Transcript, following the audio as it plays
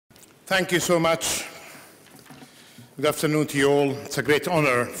Thank you so much. Good afternoon to you all. It's a great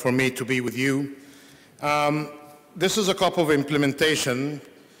honor for me to be with you. This is a COP of implementation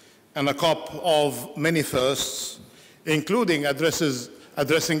and a COP of many firsts, including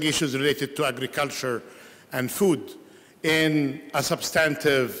addressing issues related to agriculture and food in a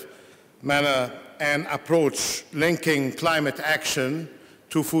substantive manner and approach linking climate action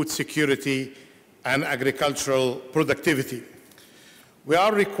to food security and agricultural productivity. We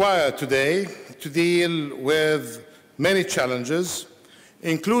are required today to deal with many challenges,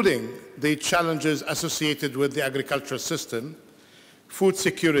 including the challenges associated with the agricultural system, food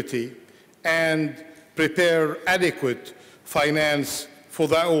security, and prepare adequate finance for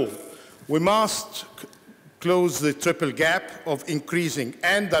that all. We must close the triple gap of increasing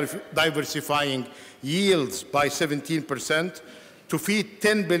and diversifying yields by 17% to feed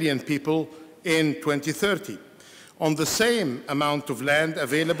 10 billion people in 2030 on the same amount of land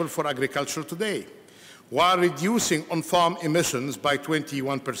available for agriculture today, while reducing on-farm emissions by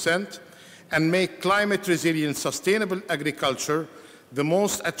 21% and make climate-resilient sustainable agriculture the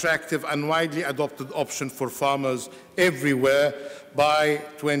most attractive and widely adopted option for farmers everywhere by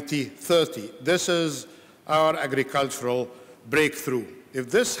 2030. This is our agricultural breakthrough.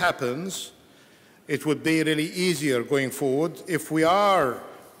 If this happens, it would be really easier going forward. If we are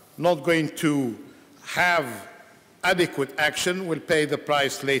not going to have adequate action, we'll pay the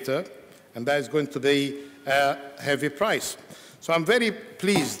price later, and that is going to be a heavy price. So I'm very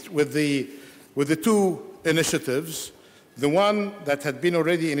pleased with the two initiatives. The one that had been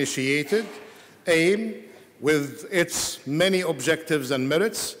already initiated, AIM, with its many objectives and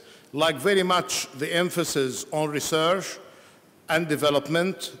merits, like very much the emphasis on research and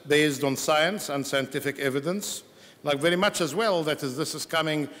development based on science and scientific evidence, like very much as well that this is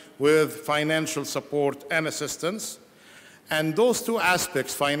coming with financial support and assistance. And those two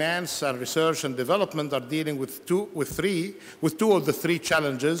aspects, finance and research and development, are dealing with two of the three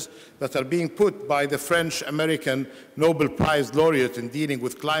challenges that are being put by the French-American Nobel Prize laureate in dealing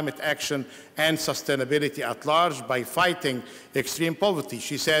with climate action and sustainability at large by fighting extreme poverty.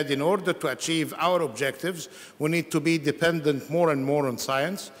 She said, in order to achieve our objectives, we need to be dependent more and more on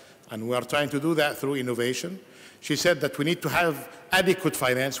science, and we are trying to do that through innovation. She said that we need to have adequate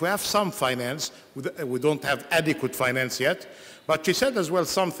finance. We have some finance. We don't have adequate finance yet. But she said as well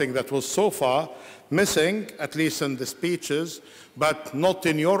something that was so far missing, at least in the speeches, but not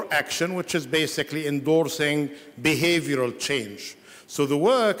in your action, which is basically endorsing behavioral change. So the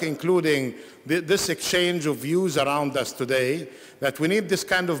work, including this exchange of views around us today, that we need this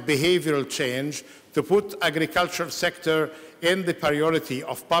kind of behavioral change to put agriculture sector in the priority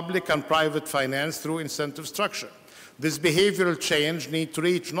of public and private finance through incentive structure. This behavioral change needs to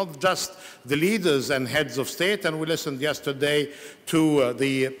reach not just the leaders and heads of state, and we listened yesterday to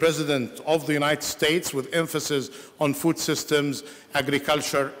the President of the United States with emphasis on food systems,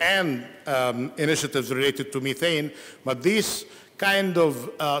 agriculture, and initiatives related to methane, but these kind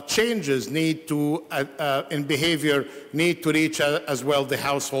of changes need to, in behavior, need to reach as well the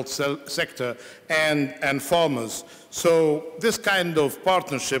household sector and farmers. So this kind of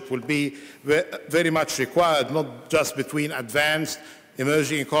partnership will be very much required, not just between advanced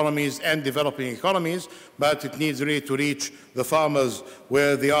emerging economies and developing economies, but it needs really to reach the farmers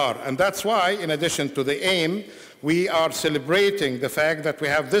where they are. And that's why, in addition to the AIM, we are celebrating the fact that we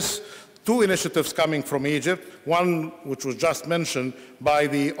have this two initiatives coming from Egypt, one which was just mentioned by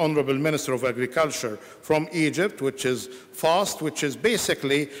the Honorable Minister of Agriculture from Egypt, which is FAST, which is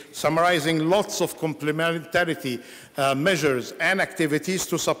basically summarizing lots of complementarity measures and activities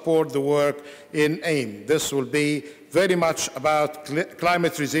to support the work in AIM. This will be very much about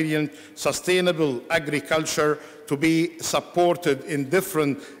climate resilient, sustainable agriculture to be supported in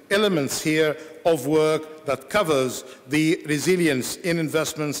different elements here of work that covers the resilience in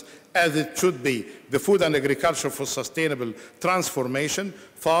investments as it should be. The Food and Agriculture for Sustainable Transformation,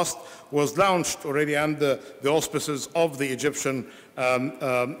 FAST, was launched already under the auspices of the Egyptian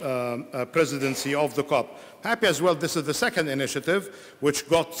presidency of the COP. Happy as well, this is the second initiative, which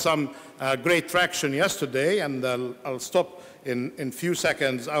got some great traction yesterday, and I'll stop in a few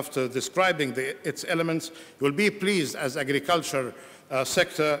seconds after describing its elements. You'll be pleased as agriculture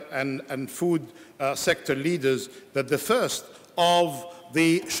sector and food sector leaders that the first of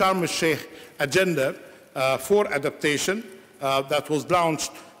the Sharm el-Sheikh agenda for adaptation that was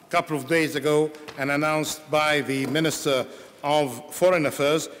launched a couple of days ago and announced by the Minister of Foreign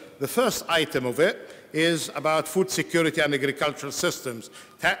Affairs. The first item of it is about food security and agricultural systems.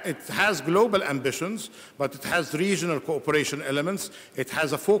 It has global ambitions, but it has regional cooperation elements. It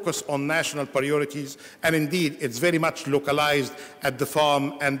has a focus on national priorities, and indeed, it's very much localized at the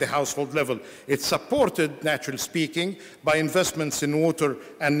farm and the household level. It's supported, naturally speaking, by investments in water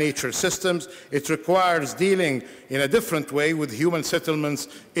and nature systems. It requires dealing in a different way with human settlements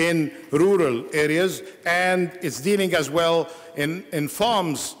in rural areas, and it's dealing as well in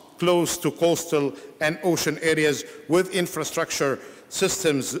farms close to coastal and ocean areas with infrastructure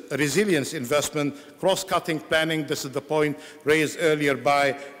systems, resilience investment, cross-cutting planning. This is the point raised earlier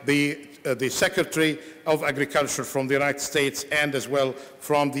by the Secretary of Agriculture from the United States and as well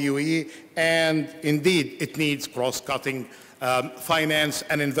from the UAE. And indeed, it needs cross-cutting finance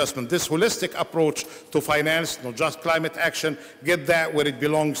and investment. This holistic approach to finance, not just climate action, get that where it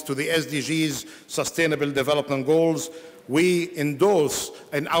belongs to the SDGs, Sustainable Development Goals. We endorse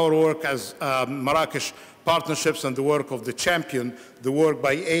in our work as Marrakesh Partnerships and the work of the champion, the work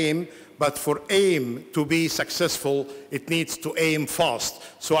by AIM, but for AIM to be successful, it needs to aim fast.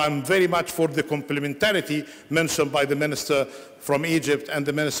 So I'm very much for the complementarity mentioned by the Minister from Egypt and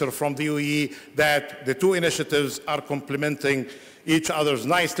the Minister from the UAE, that the two initiatives are complementing each other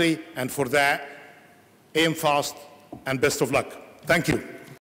nicely, and for that, aim fast and best of luck. Thank you.